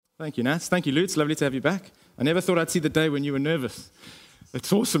Thank you, Nats. Thank you, Lutz. Lovely to have you back. I never thought I'd see the day when you were nervous.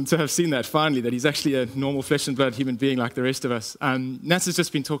 It's awesome to have seen that, finally, that he's actually a normal flesh and blood human being like the rest of us. Nats has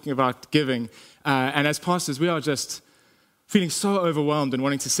just been talking about giving, and as pastors, we are just feeling so overwhelmed and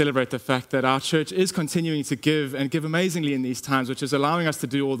wanting to celebrate the fact that our church is continuing to give and give amazingly in these times, which is allowing us to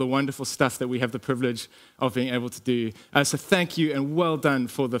do all the wonderful stuff that we have the privilege of being able to do. So thank you and well done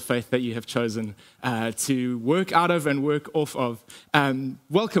for the faith that you have chosen to work out of and work off of.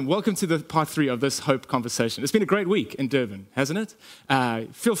 Welcome to the part 3 of this Hope conversation. It's been a great week in Durban, hasn't it?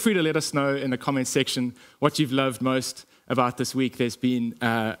 Feel free to let us know in the comments section what you've loved most about this week. There's been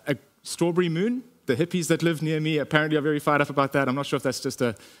a strawberry moon. The hippies that live near me apparently are very fired up about that. I'm not sure if that's just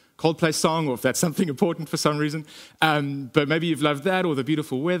a Coldplay song or if that's something important for some reason. But maybe you've loved that or the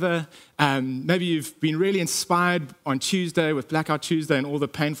beautiful weather. Maybe you've been really inspired on Tuesday with Blackout Tuesday and all the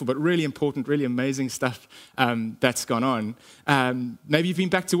painful but really important, really amazing stuff that's gone on. Maybe you've been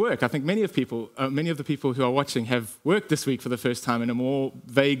back to work. I think many of the people who are watching have worked this week for the first time in a more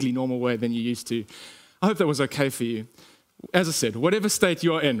vaguely normal way than you used to. I hope that was okay for you. As I said, whatever state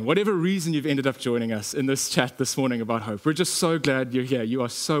you are in, whatever reason you've ended up joining us in this chat this morning about hope, we're just so glad you're here. You are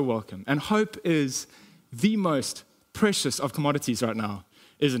so welcome. And hope is the most precious of commodities right now,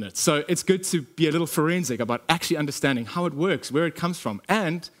 isn't it? So it's good to be a little forensic about actually understanding how it works, where it comes from,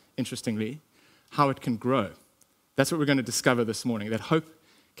 and, interestingly, how it can grow. That's what we're going to discover this morning, that hope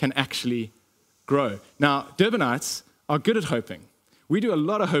can actually grow. Now, Durbanites are good at hoping. We do a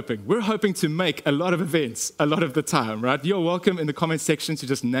lot of hoping. We're hoping to make a lot of events a lot of the time, right? You're welcome in the comment section to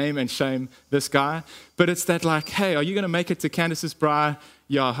just name and shame this guy. But it's that like, hey, are you going to make it to Candace's braai?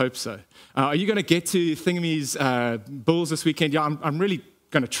 Yeah, I hope so. Are you going to get to Thingamy's Bulls this weekend? Yeah, I'm really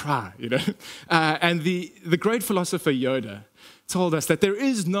going to try, you know. And the great philosopher Yoda told us that there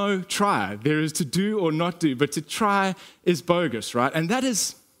is no try. There is to do or not do, but to try is bogus, right? And that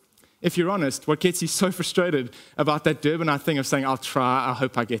is, if you're honest, what gets you so frustrated about that Durbanite thing of saying, I'll try, I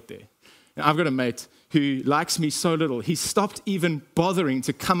hope I get there. And I've got a mate who likes me so little, he stopped even bothering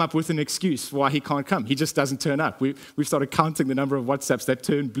to come up with an excuse for why he can't come. He just doesn't turn up. We've started counting the number of WhatsApps that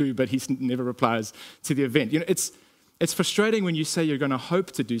turn blue, but he never replies to the event. You know, it's frustrating when you say you're going to hope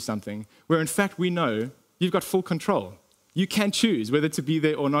to do something, where in fact we know you've got full control. You can choose whether to be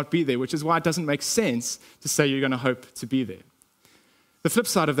there or not be there, which is why it doesn't make sense to say you're going to hope to be there. The flip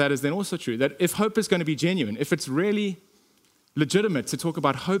side of that is then also true, that if hope is going to be genuine, if it's really legitimate to talk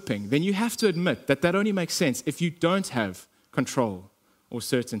about hoping, then you have to admit that that only makes sense if you don't have control or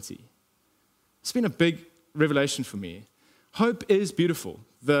certainty. It's been a big revelation for me. Hope is beautiful.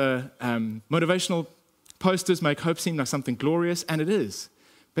 The motivational posters make hope seem like something glorious, and it is.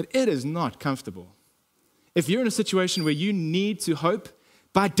 But it is not comfortable. If you're in a situation where you need to hope,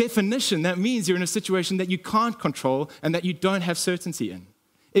 by definition, that means you're in a situation that you can't control and that you don't have certainty in.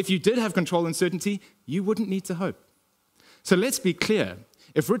 If you did have control and certainty, you wouldn't need to hope. So let's be clear.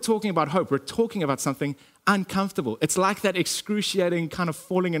 If we're talking about hope, we're talking about something uncomfortable. It's like that excruciating kind of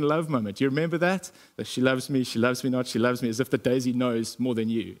falling in love moment. You remember that? That she loves me not, she loves me, as if the daisy knows more than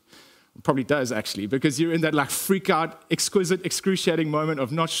you. It probably does, actually, because you're in that like freak out, exquisite, excruciating moment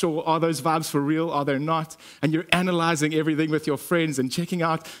of not sure, are those vibes for real, are they not? And you're analyzing everything with your friends and checking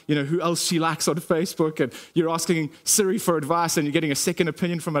out, who else she likes on Facebook, and you're asking Siri for advice and you're getting a second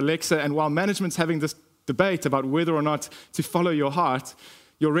opinion from Alexa, and while management's having this debate about whether or not to follow your heart,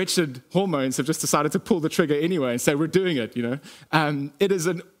 your wretched hormones have just decided to pull the trigger anyway and say, we're doing it, It is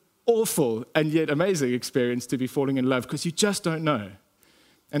an awful and yet amazing experience to be falling in love because you just don't know.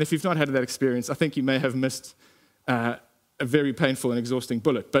 And if you've not had that experience, I think you may have missed a very painful and exhausting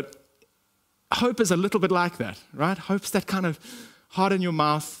bullet. But hope is a little bit like that, right? Hope's that kind of heart in your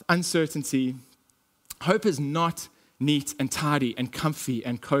mouth, uncertainty. Hope is not neat and tidy and comfy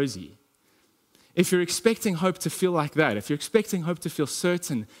and cozy. If you're expecting hope to feel like that, if you're expecting hope to feel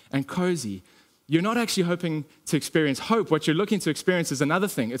certain and cozy, you're not actually hoping to experience hope. What you're looking to experience is another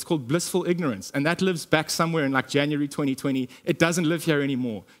thing. It's called blissful ignorance, and that lives back somewhere in like January 2020. It doesn't live here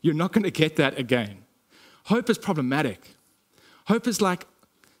anymore. You're not going to get that again. Hope is problematic. Hope is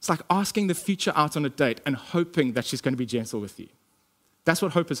it's like asking the future out on a date and hoping that she's going to be gentle with you. That's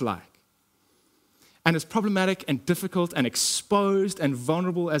what hope is like. And as problematic and difficult and exposed and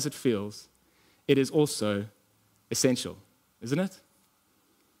vulnerable as it feels, it is also essential, isn't it?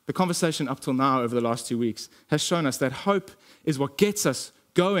 The conversation up till now over the last 2 weeks has shown us that hope is what gets us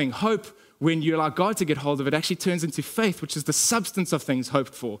going. Hope, when you allow God to get hold of it, actually turns into faith, which is the substance of things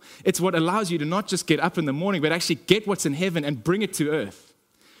hoped for. It's what allows you to not just get up in the morning, but actually get what's in heaven and bring it to earth.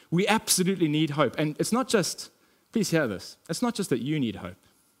 We absolutely need hope. And it's not just, please hear this, it's not just that you need hope.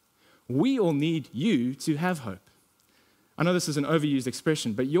 We all need you to have hope. I know this is an overused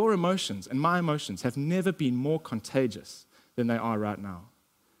expression, but your emotions and my emotions have never been more contagious than they are right now.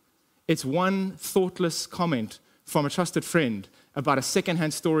 It's one thoughtless comment from a trusted friend about a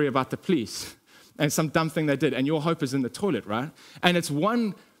secondhand story about the police and some dumb thing they did, and your hope is in the toilet, right? And it's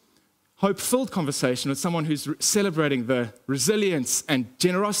one hope-filled conversation with someone who's celebrating the resilience and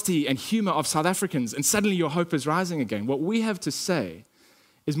generosity and humor of South Africans, and suddenly your hope is rising again. What we have to say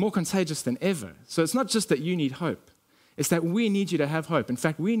is more contagious than ever. So it's not just that you need hope. It's that we need you to have hope. In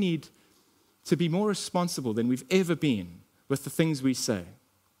fact, we need to be more responsible than we've ever been with the things we say.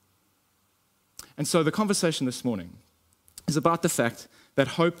 And so the conversation this morning is about the fact that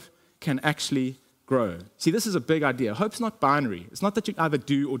hope can actually grow. See, this is a big idea. Hope's not binary. It's not that you either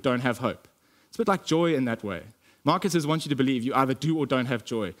do or don't have hope. It's a bit like joy in that way. Marketers want you to believe you either do or don't have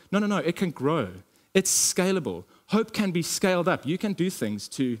joy. No, it can grow. It's scalable. Hope can be scaled up. You can do things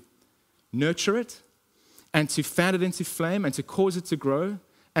to nurture it and to fan it into flame and to cause it to grow.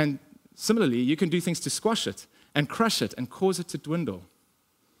 And similarly, you can do things to squash it and crush it and cause it to dwindle.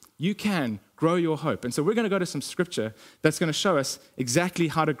 You can grow your hope. And so we're going to go to some scripture that's going to show us exactly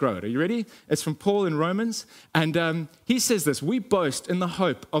how to grow it. Are you ready? It's from Paul in Romans. And he says this: we boast in the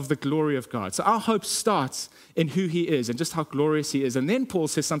hope of the glory of God. So our hope starts in who he is and just how glorious he is. And then Paul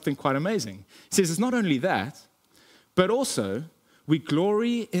says something quite amazing. He says it's not only that, but also we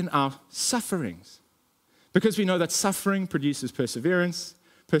glory in our sufferings, because we know that suffering produces perseverance,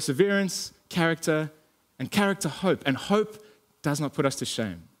 perseverance, character, and character, hope. And hope does not put us to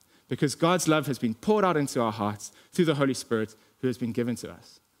shame, because God's love has been poured out into our hearts through the Holy Spirit who has been given to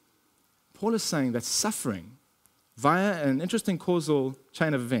us. Paul is saying that suffering, via an interesting causal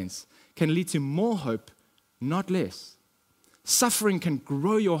chain of events, can lead to more hope, not less. Suffering can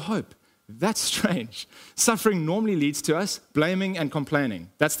grow your hope. That's strange. Suffering normally leads to us blaming and complaining.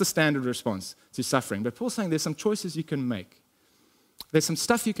 That's the standard response to suffering. But Paul's saying there's some choices you can make. There's some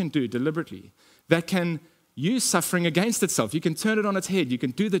stuff you can do deliberately that can use suffering against itself. You can turn it on its head. You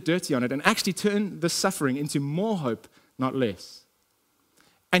can do the dirty on it and actually turn the suffering into more hope, not less.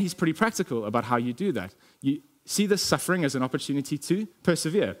 And he's pretty practical about how you do that. You see this suffering as an opportunity to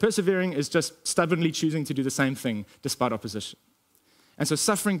persevere. Persevering is just stubbornly choosing to do the same thing despite opposition. And so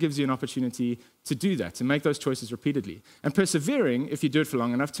suffering gives you an opportunity to do that, to make those choices repeatedly. And persevering, if you do it for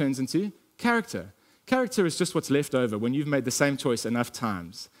long enough, turns into character. Character is just what's left over when you've made the same choice enough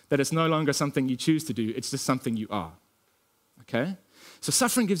times, that it's no longer something you choose to do, it's just something you are. Okay? So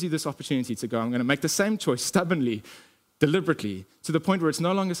suffering gives you this opportunity to go, I'm going to make the same choice stubbornly, deliberately, to the point where it's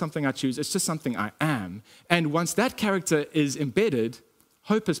no longer something I choose, it's just something I am. And once that character is embedded,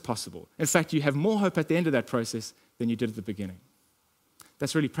 hope is possible. In fact, you have more hope at the end of that process than you did at the beginning.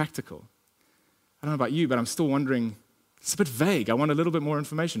 That's really practical. I don't know about you, but I'm still wondering, it's a bit vague. I want a little bit more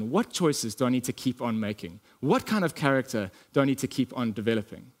information. What choices do I need to keep on making? What kind of character do I need to keep on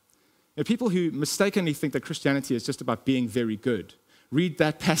developing? You know, people who mistakenly think that Christianity is just about being very good read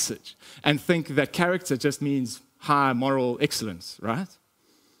that passage and think that character just means high moral excellence, right?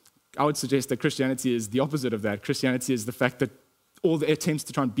 I would suggest that Christianity is the opposite of that. Christianity is the fact that all the attempts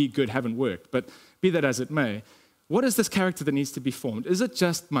to try and be good haven't worked. But be that as it may, what is this character that needs to be formed? Is it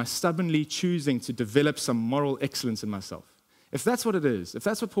just my stubbornly choosing to develop some moral excellence in myself? If that's what it is, if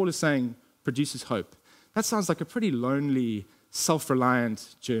that's what Paul is saying produces hope, that sounds like a pretty lonely,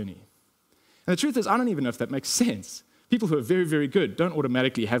 self-reliant journey. And the truth is, I don't even know if that makes sense. People who are very, very good don't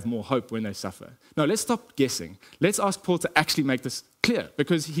automatically have more hope when they suffer. No, let's stop guessing. Let's ask Paul to actually make this clear,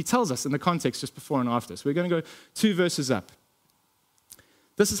 because he tells us in the context just before and after. So we're going to go 2 verses up.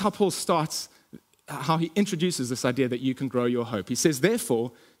 This is how Paul starts, how he introduces this idea that you can grow your hope. He says,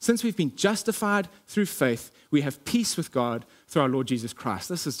 therefore, since we've been justified through faith, we have peace with God through our Lord Jesus Christ.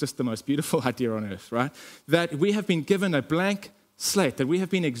 This is just the most beautiful idea on earth, right? That we have been given a blank slate, that we have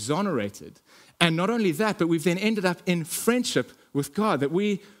been exonerated. And not only that, but we've then ended up in friendship with God, that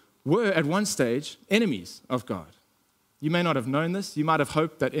we were at one stage enemies of God. You may not have known this. You might have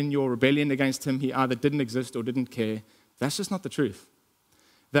hoped that in your rebellion against him, he either didn't exist or didn't care. That's just not the truth.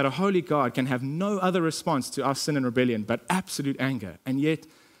 That a holy God can have no other response to our sin and rebellion but absolute anger. And yet,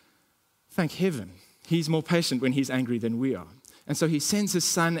 thank heaven, he's more patient when he's angry than we are. And so he sends his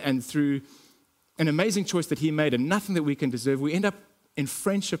son, and through an amazing choice that he made and nothing that we can deserve, we end up in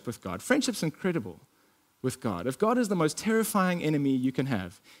friendship with God. Friendship's incredible with God. If God is the most terrifying enemy you can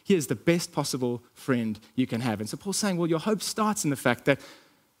have, he is the best possible friend you can have. And so Paul's saying, well, your hope starts in the fact that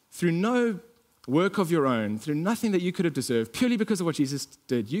through no work of your own, through nothing that you could have deserved, purely because of what Jesus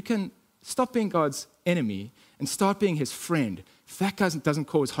did, you can stop being God's enemy and start being his friend. If that doesn't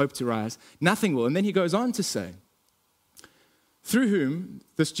cause hope to rise, nothing will. And then he goes on to say, through whom,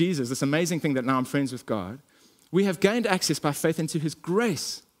 this Jesus, this amazing thing that now I'm friends with God, We have gained access by faith into his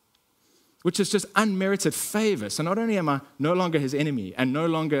grace, which is just unmerited favor. So not only am I no longer his enemy and no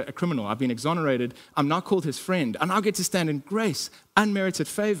longer a criminal, I've been exonerated, I'm now called his friend. I now get to stand in grace, unmerited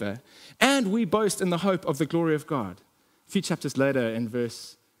favor, and we boast in the hope of the glory of God. A few chapters later in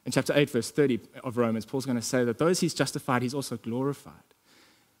chapter 8, verse 30 of Romans, Paul's going to say that those he's justified, he's also glorified.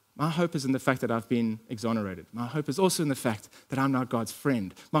 My hope is in the fact that I've been exonerated. My hope is also in the fact that I'm now God's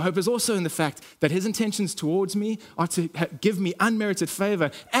friend. My hope is also in the fact that his intentions towards me are to give me unmerited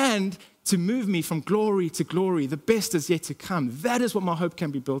favor and to move me from glory to glory. The best is yet to come. That is what my hope can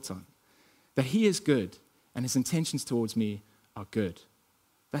be built on. That he is good and his intentions towards me are good.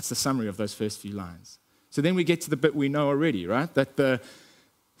 That's the summary of those first few lines. So then we get to the bit we know already, right? That the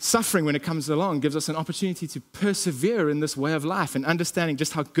suffering, when it comes along, gives us an opportunity to persevere in this way of life and understanding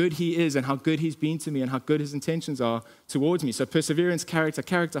just how good he is and how good he's been to me and how good his intentions are towards me. So perseverance,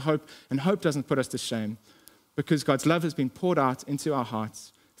 character, hope, and hope doesn't put us to shame because God's love has been poured out into our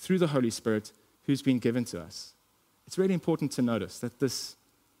hearts through the Holy Spirit who's been given to us. It's really important to notice that this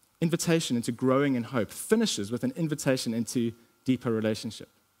invitation into growing in hope finishes with an invitation into deeper relationship.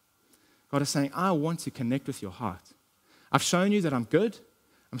 God is saying, I want to connect with your heart. I've shown you that I'm good.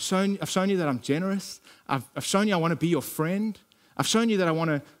 I've shown you that I'm generous. I've shown you I want to be your friend. I've shown you that I want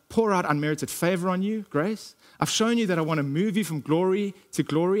to pour out unmerited favor on you, grace. I've shown you that I want to move you from glory to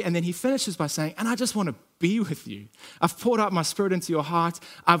glory. And then he finishes by saying, and I just want to be with you. I've poured out my spirit into your heart.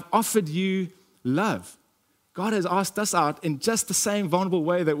 I've offered you love. God has asked us out in just the same vulnerable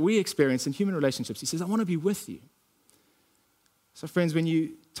way that we experience in human relationships. He says, I want to be with you. So friends, when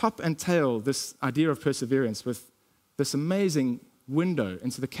you top and tail this idea of perseverance with this amazing window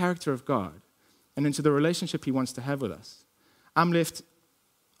into the character of God and into the relationship he wants to have with us, I'm left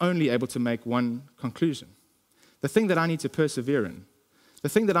only able to make one conclusion. The thing that I need to persevere in, the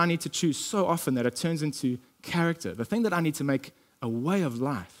thing that I need to choose so often that it turns into character, the thing that I need to make a way of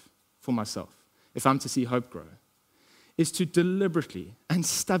life for myself, if I'm to see hope grow, is to deliberately and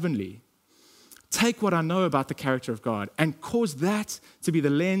stubbornly take what I know about the character of God and cause that to be the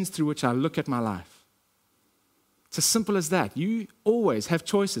lens through which I look at my life. It's as simple as that. You always have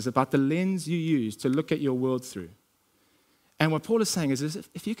choices about the lens you use to look at your world through. And what Paul is saying is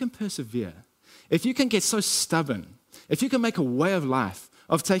if you can persevere, if you can get so stubborn, if you can make a way of life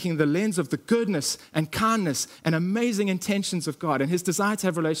of taking the lens of the goodness and kindness and amazing intentions of God and his desire to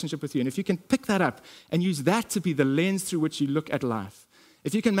have a relationship with you, and if you can pick that up and use that to be the lens through which you look at life,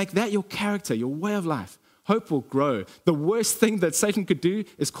 if you can make that your character, your way of life, hope will grow. The worst thing that Satan could do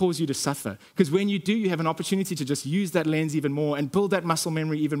is cause you to suffer. Because when you do, you have an opportunity to just use that lens even more and build that muscle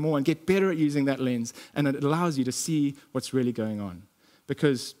memory even more and get better at using that lens. And it allows you to see what's really going on.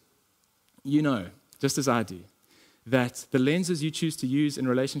 Because you know, just as I do, that the lenses you choose to use in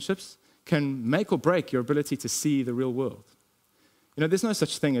relationships can make or break your ability to see the real world. You know, there's no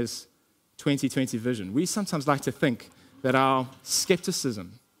such thing as 20/20 vision. We sometimes like to think that our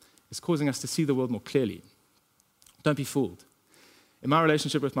skepticism is causing us to see the world more clearly. Don't be fooled. In my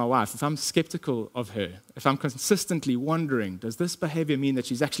relationship with my wife, if I'm skeptical of her, if I'm consistently wondering, does this behavior mean that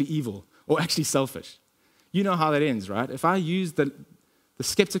she's actually evil or actually selfish? You know how that ends, right? If I use the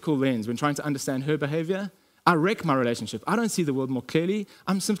skeptical lens when trying to understand her behavior, I wreck my relationship. I don't see the world more clearly.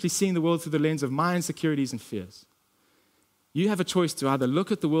 I'm simply seeing the world through the lens of my insecurities and fears. You have a choice to either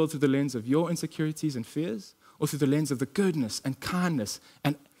look at the world through the lens of your insecurities and fears or through the lens of the goodness and kindness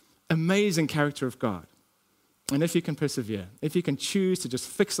and amazing character of God. And if you can persevere, if you can choose to just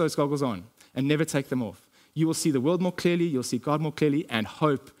fix those goggles on and never take them off, you will see the world more clearly, you'll see God more clearly, and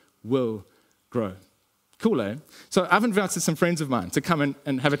hope will grow. Cool, eh? So I've invited some friends of mine to come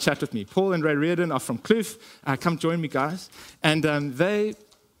and have a chat with me. Paul and Ray Reardon are from Kloof. Come join me, guys. And they're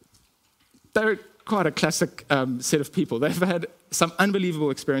quite a classic set of people. They've had some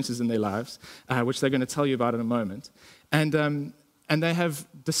unbelievable experiences in their lives, which they're going to tell you about in a moment. And they have,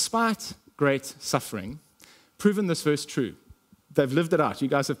 despite great suffering, proven this verse true. They've lived it out. You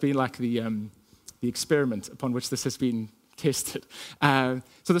guys have been like the experiment upon which this has been tested. So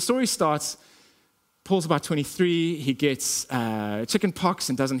the story starts, Paul's about 23. He gets chicken pox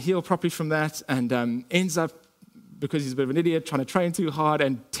and doesn't heal properly from that and ends up, because he's a bit of an idiot, trying to train too hard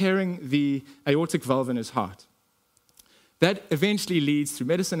and tearing the aortic valve in his heart. That eventually leads, through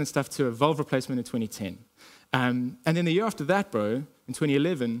medicine and stuff, to a valve replacement in 2010. And then the year after that, bro, in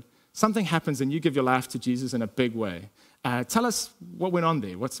 2011, something happens and you give your life to Jesus in a big way. Tell us what went on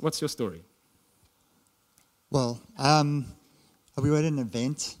there. What's your story? Well, we were at an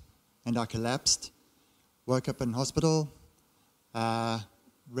event and I collapsed, woke up in hospital,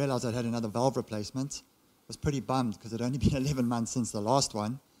 realized I'd had another valve replacement. Was pretty bummed because it'd only been 11 months since the last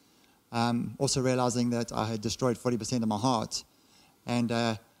one. Also realizing that I had destroyed 40% of my heart. And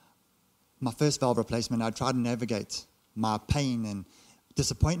my first valve replacement, I tried to navigate my pain and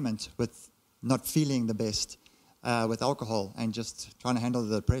disappointment with not feeling the best with alcohol and just trying to handle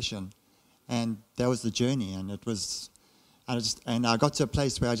the depression. And that was the journey. And I got to a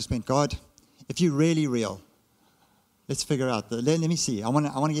place where I just went, God, if you're really real, let's figure out. Let me see. I want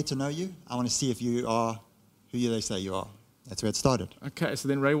to get to know you. I want to see if you are who they say you are. That's where it started. Okay, so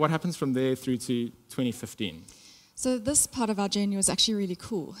then Ray, what happens from there through to 2015? So this part of our journey was actually really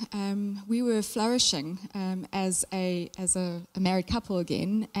cool. We were flourishing as a married couple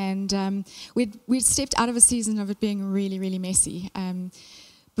again, and we'd stepped out of a season of it being really, really messy.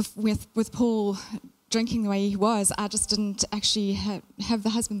 With Paul drinking the way he was, I just didn't actually have the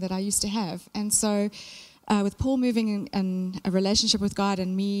husband that I used to have. And so with Paul moving in a relationship with God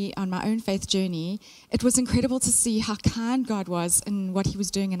and me on my own faith journey, it was incredible to see how kind God was in what he was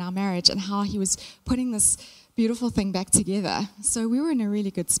doing in our marriage and how he was putting this beautiful thing back together. So we were in a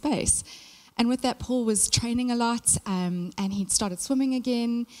really good space. And with that, Paul was training a lot, and he'd started swimming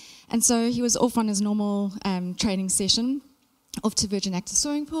again. And so he was off on his normal training session, off to Virgin Active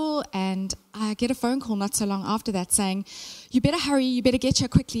Swimming Pool, and I get a phone call not so long after that saying, you better hurry, you better get here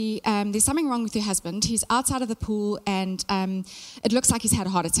quickly, there's something wrong with your husband, he's outside of the pool, and it looks like he's had a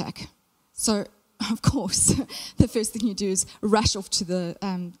heart attack. So, of course, the first thing you do is rush off to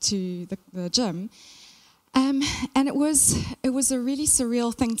the gym. And it was a really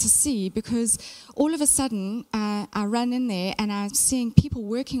surreal thing to see, because all of a sudden I ran in there and I'm seeing people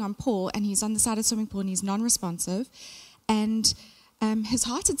working on Paul, and he's on the side of the swimming pool and he's non-responsive, and his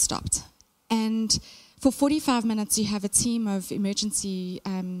heart had stopped. And for 45 minutes you have a team of emergency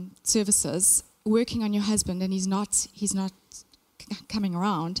services working on your husband, and he's not coming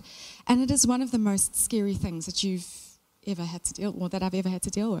around. And it is one of the most scary things that I've ever had to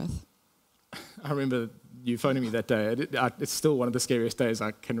deal with. I remember you phoning me that day. It's still one of the scariest days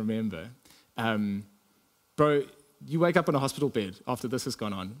I can remember. Bro, you wake up in a hospital bed after this has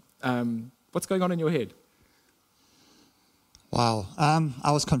gone on. What's going on in your head? Wow.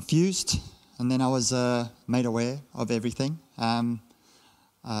 I was confused, and then I was made aware of everything. I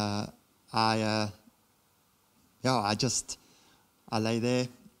lay there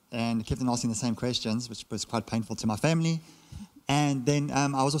and kept on asking the same questions, which was quite painful to my family. And then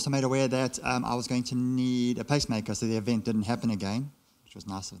I was also made aware that I was going to need a pacemaker, so the event didn't happen again, which was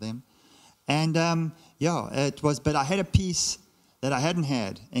nice of them. And it was, but I had a peace that I hadn't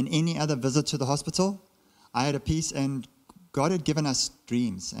had in any other visit to the hospital. I had a peace, and God had given us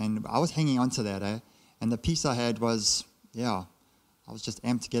dreams, and I was hanging on to that. And the peace I had was, I was just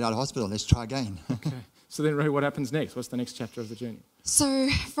amped to get out of hospital. Let's try again. Okay. So then, Ray, what happens next? What's the next chapter of the journey? So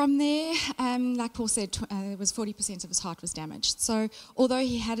from there, like Paul said, it was 40% of his heart was damaged. So although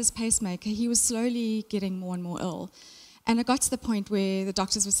he had his pacemaker, he was slowly getting more and more ill. And it got to the point where the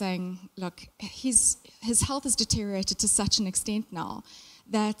doctors were saying, look, his health has deteriorated to such an extent now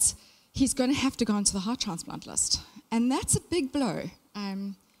that he's going to have to go onto the heart transplant list. And that's a big blow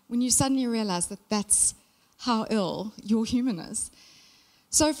when you suddenly realize that that's how ill your human is.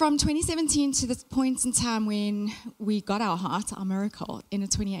 So from 2017 to the point in time when we got our heart, our miracle, in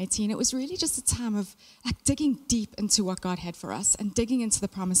 2018, it was really just a time of digging deep into what God had for us and digging into the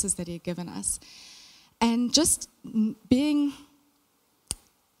promises that he had given us. And just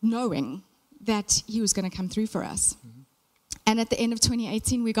knowing that he was going to come through for us. Mm-hmm. And at the end of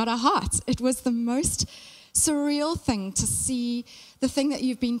 2018, we got our heart. It was the most surreal thing to see the thing that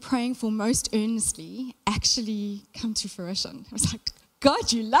you've been praying for most earnestly actually come to fruition. It was like,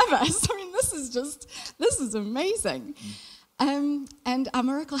 God, you love us. I mean, this is amazing. And our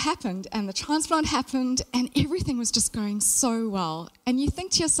miracle happened, and the transplant happened, and everything was just going so well. And you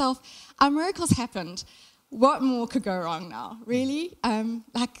think to yourself, our miracles happened. What more could go wrong now? Really?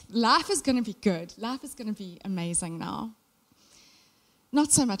 Life is going to be good. Life is going to be amazing now.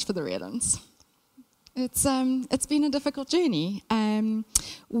 Not so much for the Redens. It's been a difficult journey.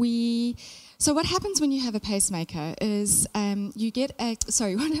 So what happens when you have a pacemaker is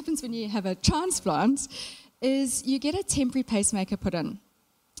what happens when you have a transplant is you get a temporary pacemaker put in.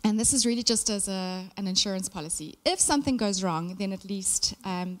 And this is really just as an insurance policy. If something goes wrong, then at least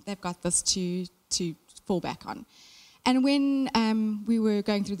they've got this to fall back on. And when we were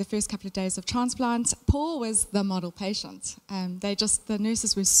going through the first couple of days of transplant, Paul was the model patient. The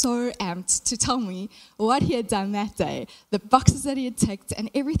nurses were so amped to tell me what he had done that day, the boxes that he had ticked, and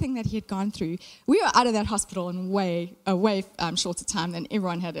everything that he had gone through. We were out of that hospital in a way shorter time than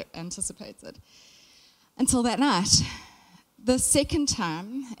everyone had anticipated. Until that night, the second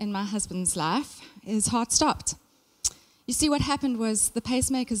time in my husband's life, his heart stopped. you see, what happened was the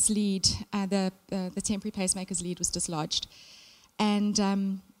pacemaker's lead, the temporary pacemaker's lead was dislodged. And,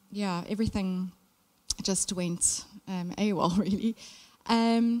 everything just went AWOL, really.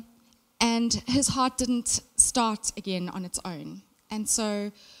 And his heart didn't start again on its own. And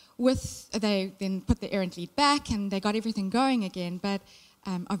so they then put the errant lead back and they got everything going again, but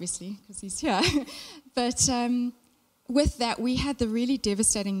obviously, because he's here. But with that, we had the really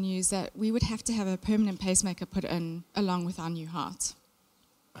devastating news that we would have to have a permanent pacemaker put in along with our new heart.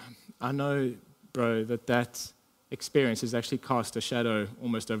 I know, bro, that experience has actually cast a shadow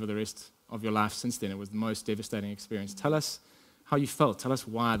almost over the rest of your life since then. It was the most devastating experience. Tell us how you felt. Tell us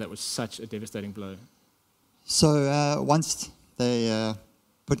why that was such a devastating blow. So once they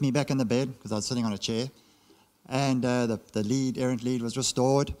put me back in the bed, because I was sitting on a chair, and the errant lead was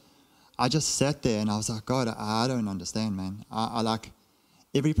restored, I just sat there and I was like, God, I don't understand, man. I like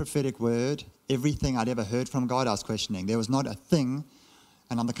every prophetic word, everything I'd ever heard from God, I was questioning. There was not a thing,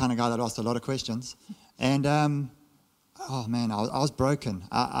 and I'm the kind of guy that asked a lot of questions. And, oh man, I was broken.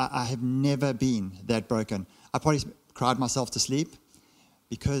 I have never been that broken. I probably cried myself to sleep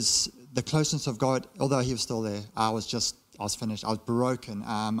because the closeness of God, although he was still there, I was finished. I was broken.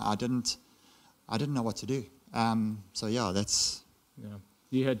 I didn't know what to do. So yeah, that's... Yeah.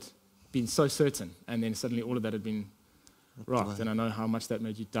 You had been so certain, and then suddenly all of that had been rocked, and I know how much that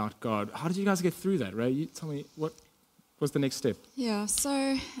made you doubt God. How did you guys get through that, Ray? You tell me, what was the next step? Yeah,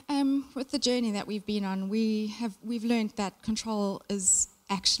 so with the journey that we've been on, we've learned that control is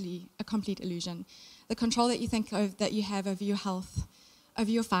actually a complete illusion. The control that you think of, that you have over your health,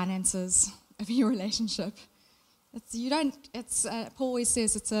 over your finances, over your relationship. Paul always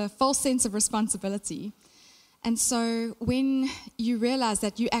says it's a false sense of responsibility. And so when you realize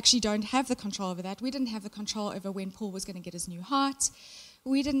that you actually don't have the control over that, we didn't have the control over when Paul was going to get his new heart.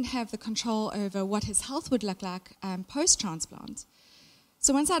 We didn't have the control over what his health would look like post-transplant.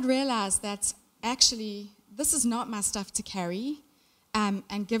 So once I'd realized that actually this is not my stuff to carry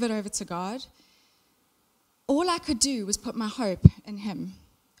and give it over to God, all I could do was put my hope in him.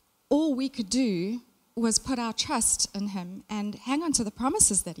 All we could do was put our trust in him and hang on to the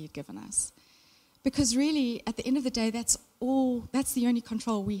promises that he'd given us. Because really, at the end of the day, that's the only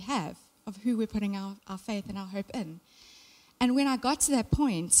control we have of who we're putting our faith and our hope in. And when I got to that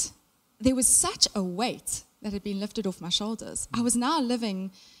point, there was such a weight that had been lifted off my shoulders. I was now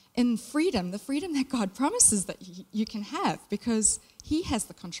living in freedom, the freedom that God promises that you can have, because he has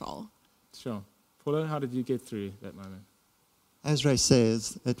the control. Sure. Paula, how did you get through that moment? As Ray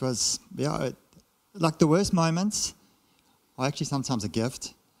says, it was, like the worst moments are actually sometimes a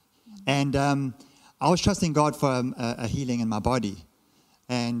gift. And I was trusting God for a healing in my body.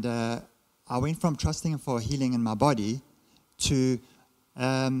 And I went from trusting him for a healing in my body to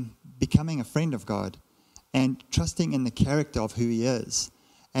becoming a friend of God and trusting in the character of who he is.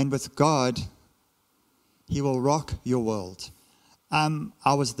 And with God, he will rock your world.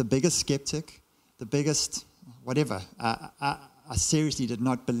 I was the biggest skeptic, the biggest whatever. I seriously did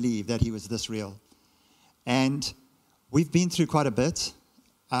not believe that he was this real. And we've been through quite a bit.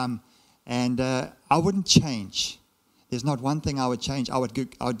 And I wouldn't change. There's not one thing I would change. I would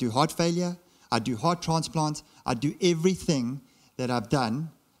do heart failure. I'd do heart transplant. I'd do everything that I've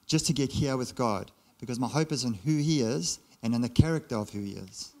done just to get here with God, because my hope is in who he is and in the character of who he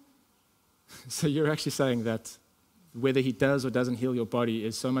is. So you're actually saying that whether he does or doesn't heal your body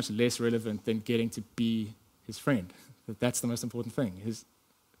is so much less relevant than getting to be his friend. That's the most important thing, his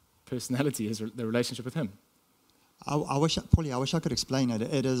personality, the relationship with him. I wish I could explain it.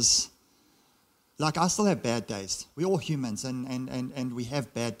 It is... Like, I still have bad days. We're all humans, and we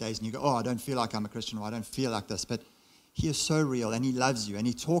have bad days. And you go, oh, I don't feel like I'm a Christian, or I don't feel like this. But he is so real, and he loves you, and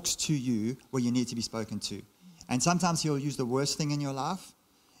he talks to you where you need to be spoken to. And sometimes he'll use the worst thing in your life,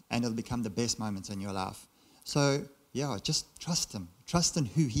 and it'll become the best moments in your life. So, yeah, just trust him. Trust in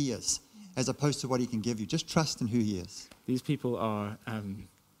who he is, as opposed to what he can give you. Just trust in who he is. These people are,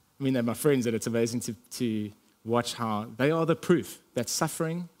 they're my friends, and it's amazing to watch how they are the proof that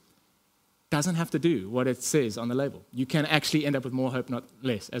suffering doesn't have to do what it says on the label. You can actually end up with more hope, not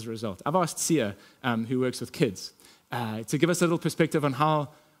less, as a result. I've asked Sia, who works with kids, to give us a little perspective on how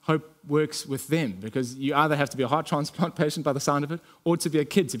hope works with them, because you either have to be a heart transplant patient by the sound of it, or to be a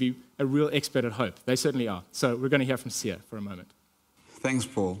kid to be a real expert at hope. They certainly are. So we're going to hear from Sia for a moment. Thanks,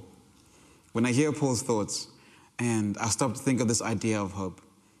 Paul. When I hear Paul's thoughts, and I stop to think of this idea of hope,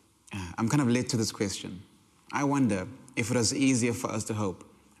 I'm kind of led to this question. I wonder if it was easier for us to hope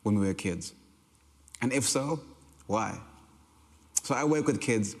when we were kids. And if so, why? So I work with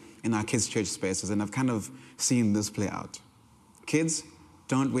kids in our kids' church spaces, and I've kind of seen this play out. Kids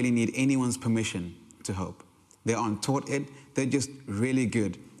don't really need anyone's permission to hope. They aren't taught it, they're just really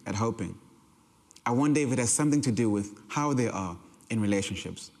good at hoping. I wonder if it has something to do with how they are in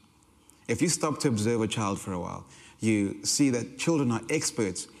relationships. If you stop to observe a child for a while, you see that children are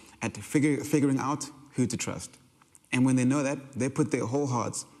experts at figuring out who to trust. And when they know that, they put their whole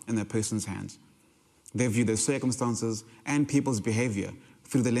hearts in that person's hands. They view their circumstances and people's behavior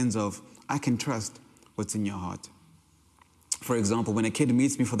through the lens of, I can trust what's in your heart. For example, when a kid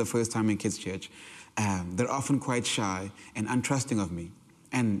meets me for the first time in kids' church, they're often quite shy and untrusting of me.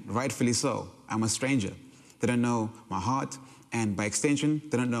 And rightfully so. I'm a stranger. They don't know my heart, and by extension,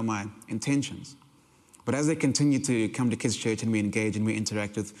 they don't know my intentions. But as they continue to come to kids' church and we engage and we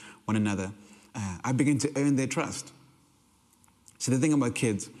interact with one another, I begin to earn their trust. So the thing about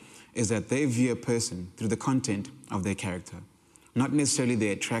kids is that they view a person through the content of their character, not necessarily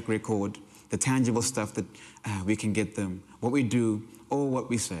their track record, the tangible stuff that we can get them, what we do, or what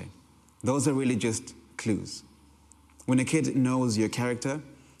we say. Those are really just clues. When a kid knows your character,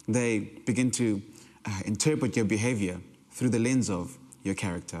 they begin to interpret your behavior through the lens of your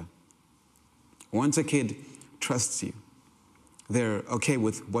character. Once a kid trusts you, they're okay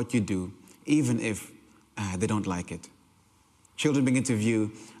with what you do, even if they don't like it. Children begin to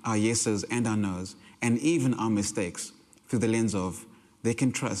view our yeses and our nos, and even our mistakes, through the lens of they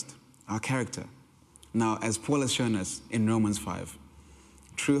can trust our character. Now, as Paul has shown us in Romans 5,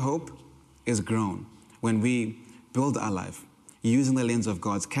 true hope is grown when we build our life using the lens of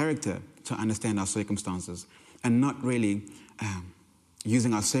God's character to understand our circumstances, and not really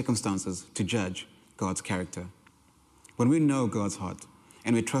using our circumstances to judge God's character. When we know God's heart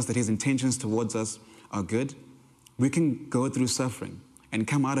and we trust that his intentions towards us are good, we can go through suffering and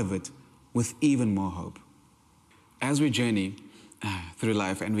come out of it with even more hope. As we journey through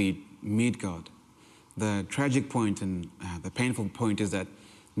life and we meet God, the tragic point and the painful point is that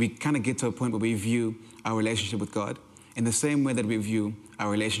we kind of get to a point where we view our relationship with God in the same way that we view our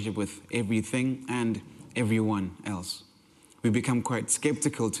relationship with everything and everyone else. We become quite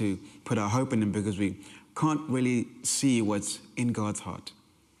skeptical to put our hope in him because we can't really see what's in God's heart.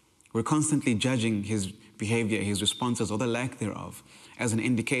 We're constantly judging his behavior, his responses, or the lack thereof as an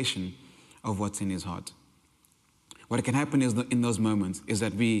indication of what's in his heart. What can happen is in those moments is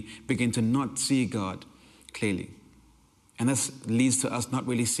that we begin to not see God clearly. And this leads to us not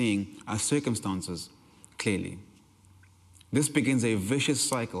really seeing our circumstances clearly. This begins a vicious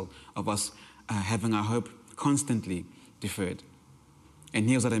cycle of us having our hope constantly deferred. And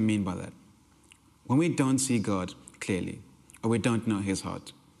here's what I mean by that. When we don't see God clearly, or we don't know his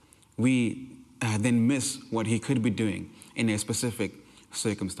heart, we then miss what he could be doing in a specific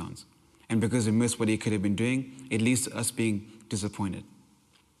circumstance. And because we miss what he could have been doing, it leads to us being disappointed.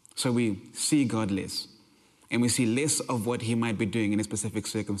 So we see God less, and we see less of what he might be doing in a specific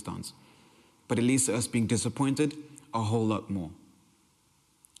circumstance. But it leads to us being disappointed a whole lot more.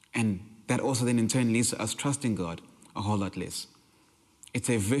 And that also then in turn leads to us trusting God a whole lot less. It's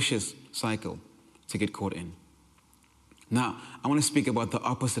a vicious cycle to get caught in. Now, I want to speak about the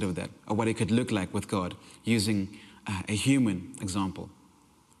opposite of that, or what it could look like with God, using a human example.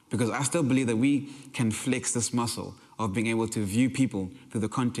 Because I still believe that we can flex this muscle of being able to view people through the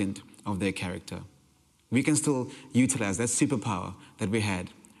content of their character. We can still utilize that superpower that we had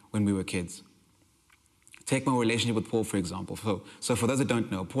when we were kids. Take my relationship with Paul, for example. So for those that don't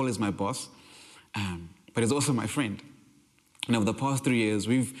know, Paul is my boss, but he's also my friend. And over the past 3 years,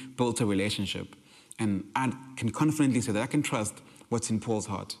 we've built a relationship. And I can confidently say that I can trust what's in Paul's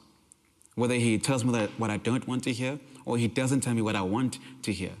heart. Whether he tells me what I don't want to hear, or he doesn't tell me what I want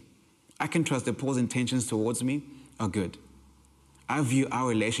to hear, I can trust that Paul's intentions towards me are good. I view our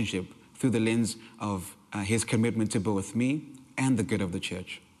relationship through the lens of his commitment to both me and the good of the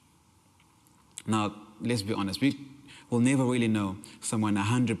church. Now, let's be honest, we will never really know someone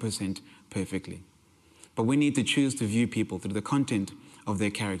 100% perfectly. But we need to choose to view people through the content of their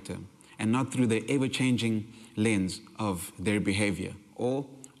character and not through the ever-changing lens of their behavior or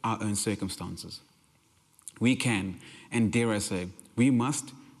our own circumstances. We can, and dare I say, we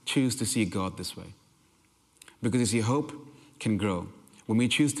must choose to see God this way. Because you see, hope can grow when we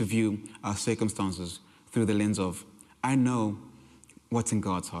choose to view our circumstances through the lens of, I know what's in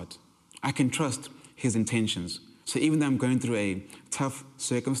God's heart. I can trust his intentions. So even though I'm going through a tough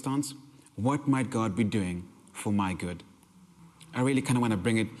circumstance, what might God be doing for my good? I really kind of want to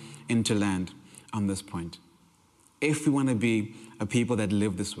bring it into land on this point. If we want to be a people that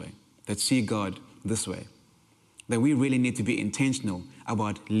live this way, that see God this way, then we really need to be intentional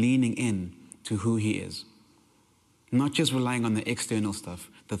about leaning in to who he is. Not just relying on the external stuff,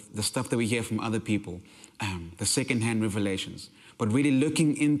 the stuff that we hear from other people, the secondhand revelations, but really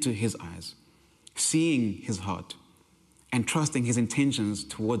looking into his eyes seeing his heart, and trusting his intentions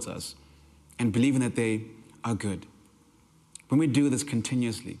towards us, and believing that they are good. When we do this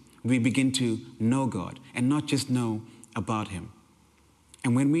continuously, we begin to know God and not just know about him.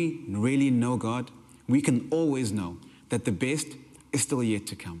 And when we really know God, we can always know that the best is still yet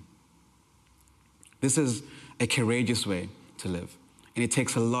to come. This is a courageous way to live, and it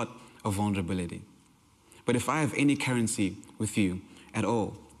takes a lot of vulnerability. But if I have any currency with you at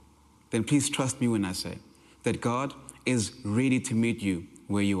all, then please trust me when I say that God is ready to meet you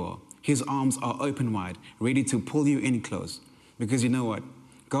where you are. His arms are open wide, ready to pull you in close. Because you know what?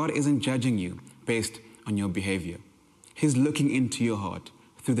 God isn't judging you based on your behavior. He's looking into your heart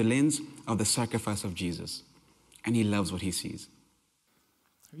through the lens of the sacrifice of Jesus. And he loves what he sees.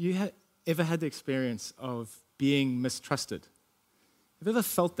 Have you ever had the experience of being mistrusted? Have you ever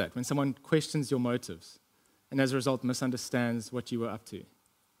felt that when someone questions your motives and as a result misunderstands what you were up to?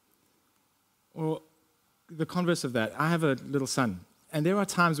 Or the converse of that, I have a little son, and there are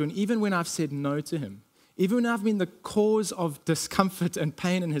times when even when I've said no to him, even when I've been the cause of discomfort and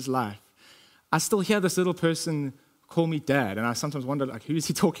pain in his life, I still hear this little person call me dad, and I sometimes wonder, like, who is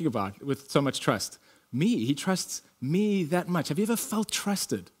he talking about with so much trust? Me. He trusts me that much. Have you ever felt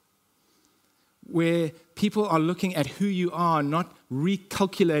trusted? Where people are looking at who you are, not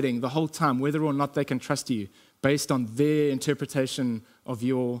recalculating the whole time whether or not they can trust you based on their interpretation of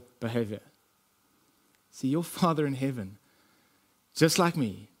your behavior. See, your Father in heaven, just like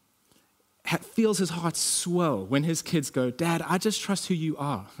me, feels his heart swell when his kids go, Dad, I just trust who you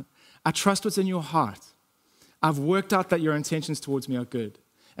are. I trust what's in your heart. I've worked out that your intentions towards me are good.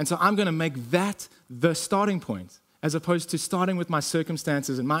 And so I'm going to make that the starting point, as opposed to starting with my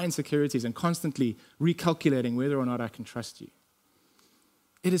circumstances and my insecurities and constantly recalculating whether or not I can trust you.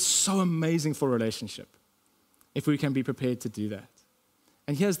 It is so amazing for a relationship if we can be prepared to do that.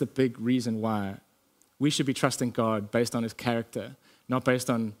 And here's the big reason why we should be trusting God based on his character, not based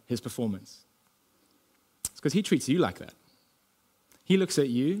on his performance. It's because he treats you like that. He looks at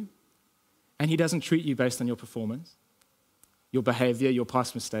you, and he doesn't treat you based on your performance, your behavior, your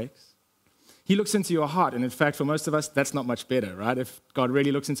past mistakes. He looks into your heart, and in fact, for most of us, that's not much better, right? If God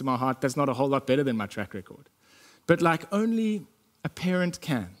really looks into my heart, that's not a whole lot better than my track record. But like only a parent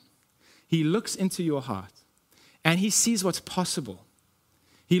can, he looks into your heart, and he sees what's possible.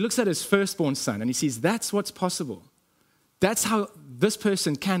 He looks at his firstborn son, and he sees that's what's possible. That's how this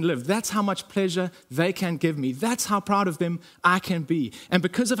person can live. That's how much pleasure they can give me. That's how proud of them I can be. And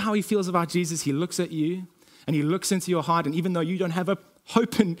because of how he feels about Jesus, he looks at you, and he looks into your heart, and even though you don't have a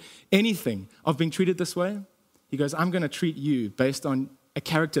hope in anything of being treated this way, he goes, I'm going to treat you based on a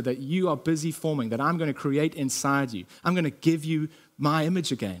character that you are busy forming, that I'm going to create inside you. I'm going to give you my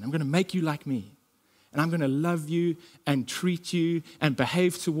image again. I'm going to make you like me. And I'm going to love you and treat you and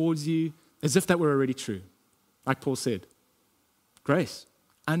behave towards you as if that were already true. Like Paul said, grace,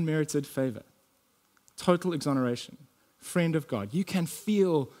 unmerited favor, total exoneration, friend of God. You can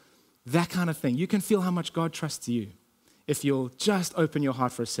feel that kind of thing. You can feel how much God trusts you if you'll just open your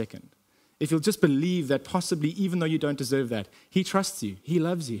heart for a second. If you'll just believe that possibly, even though you don't deserve that, he trusts you, he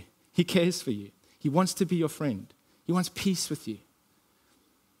loves you, he cares for you, he wants to be your friend, he wants peace with you.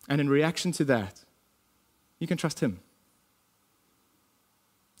 And in reaction to that, you can trust him.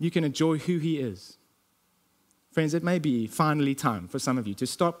 You can enjoy who he is. Friends, it may be finally time for some of you to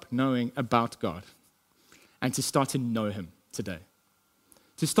stop knowing about God and to start to know him today.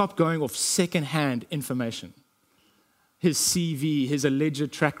 To stop going off secondhand information. His CV, his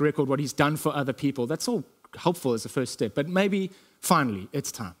alleged track record, what he's done for other people, that's all helpful as a first step. But maybe finally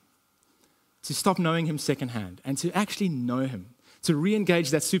it's time to stop knowing him secondhand and to actually know him, to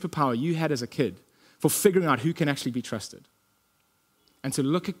re-engage that superpower you had as a kid for figuring out who can actually be trusted. And to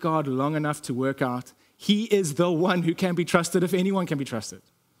look at God long enough to work out he is the one who can be trusted if anyone can be trusted.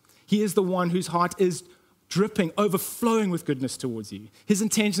 He is the one whose heart is dripping, overflowing with goodness towards you. His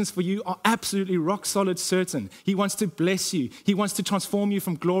intentions for you are absolutely rock solid certain. He wants to bless you. He wants to transform you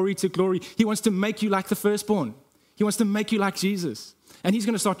from glory to glory. He wants to make you like the firstborn. He wants to make you like Jesus. And he's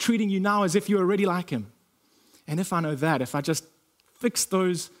going to start treating you now as if you're already like him. And if I know that, if I just fix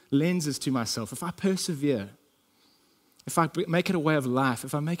those lenses to myself, if I persevere, if I make it a way of life,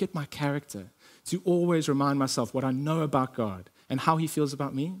 if I make it my character, to always remind myself what I know about God and how he feels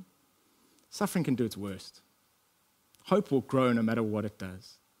about me, suffering can do its worst. Hope will grow no matter what it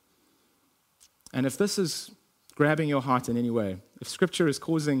does. And if this is grabbing your heart in any way, if Scripture is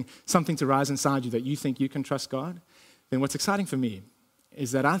causing something to rise inside you that you think you can trust God, then what's exciting for me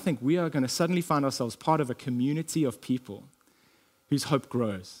is that I think we are going to suddenly find ourselves part of a community of people whose hope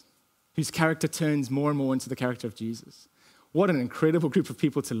grows, whose character turns more and more into the character of Jesus. What an incredible group of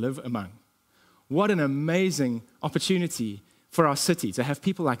people to live among. What an amazing opportunity for our city to have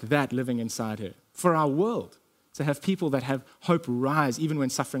people like that living inside her, for our world to have people that have hope rise even when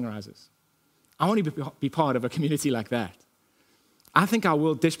suffering rises. I want to be part of a community like that. I think our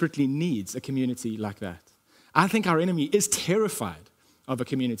world desperately needs a community like that. I think our enemy is terrified of a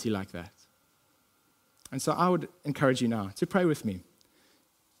community like that. And so I would encourage you now to pray with me,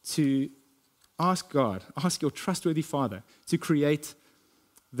 to ask God, ask your trustworthy Father to create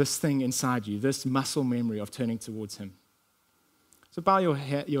this thing inside you, this muscle memory of turning towards Him. So bow your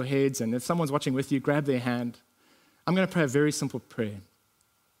heads, and if someone's watching with you, grab their hand. I'm going to pray a very simple prayer.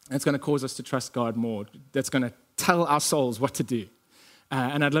 And it's going to cause us to trust God more. That's going to tell our souls what to do.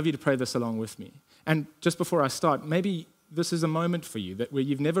 And I'd love you to pray this along with me. And just before I start, maybe this is a moment for you where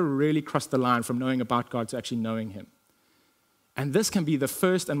you've never really crossed the line from knowing about God to actually knowing Him. And this can be the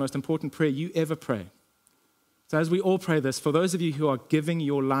first and most important prayer you ever pray. So as we all pray this, for those of you who are giving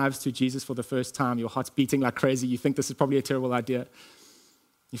your lives to Jesus for the first time, your heart's beating like crazy, you think this is probably a terrible idea,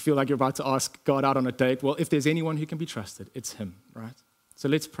 you feel like you're about to ask God out on a date, well, if there's anyone who can be trusted, it's Him, right? So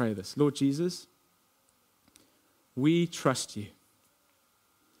let's pray this. Lord Jesus, we trust You.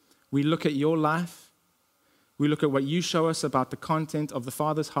 We look at Your life. We look at what You show us about the content of the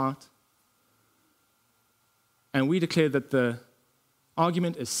Father's heart. And we declare that the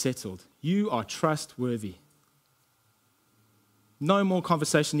argument is settled. You are trustworthy. No more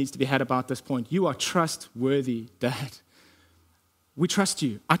conversation needs to be had about this point. You are trustworthy, Dad. We trust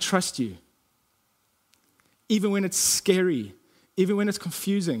You. I trust You. Even when it's scary, even when it's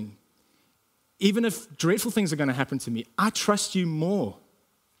confusing, even if dreadful things are going to happen to me, I trust You more.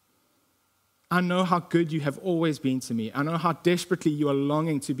 I know how good You have always been to me. I know how desperately You are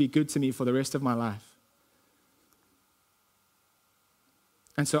longing to be good to me for the rest of my life.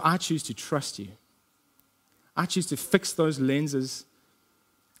 And so I choose to trust You. I choose to fix those lenses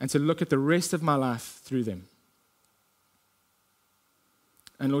and to look at the rest of my life through them.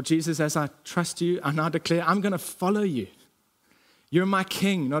 And Lord Jesus, as I trust You, I now declare I'm going to follow You. You're my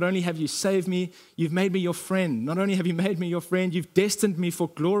King. Not only have You saved me, You've made me Your friend. Not only have You made me Your friend, You've destined me for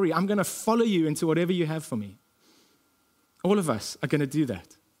glory. I'm going to follow You into whatever You have for me. All of us are going to do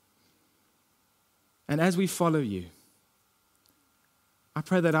that. And as we follow You, I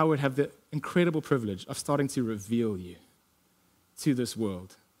pray that I would have the incredible privilege of starting to reveal You to this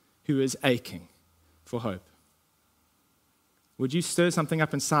world who is aching for hope. Would You stir something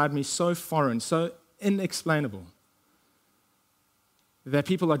up inside me so foreign, so inexplainable, that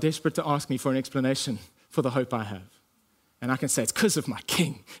people are desperate to ask me for an explanation for the hope I have. And I can say, it's because of my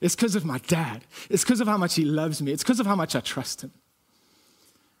King. It's because of my Dad. It's because of how much He loves me. It's because of how much I trust Him.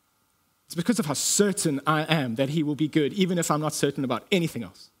 It's because of how certain I am that He will be good, even if I'm not certain about anything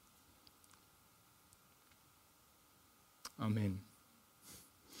else. Amen.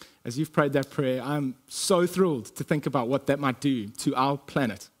 As you've prayed that prayer, I'm so thrilled to think about what that might do to our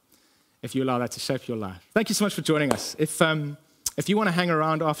planet if you allow that to shape your life. Thank you so much for joining us. If you want to hang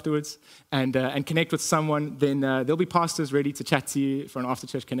around afterwards and connect with someone, then there'll be pastors ready to chat to you for an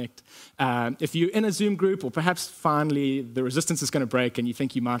after-church connect. If you're in a Zoom group, or perhaps finally the resistance is going to break and you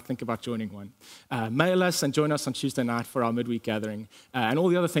think you might think about joining one, mail us and join us on Tuesday night for our midweek gathering. And all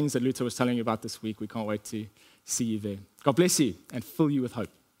the other things that Luther was telling you about this week, we can't wait to see you there. God bless you and fill you with hope.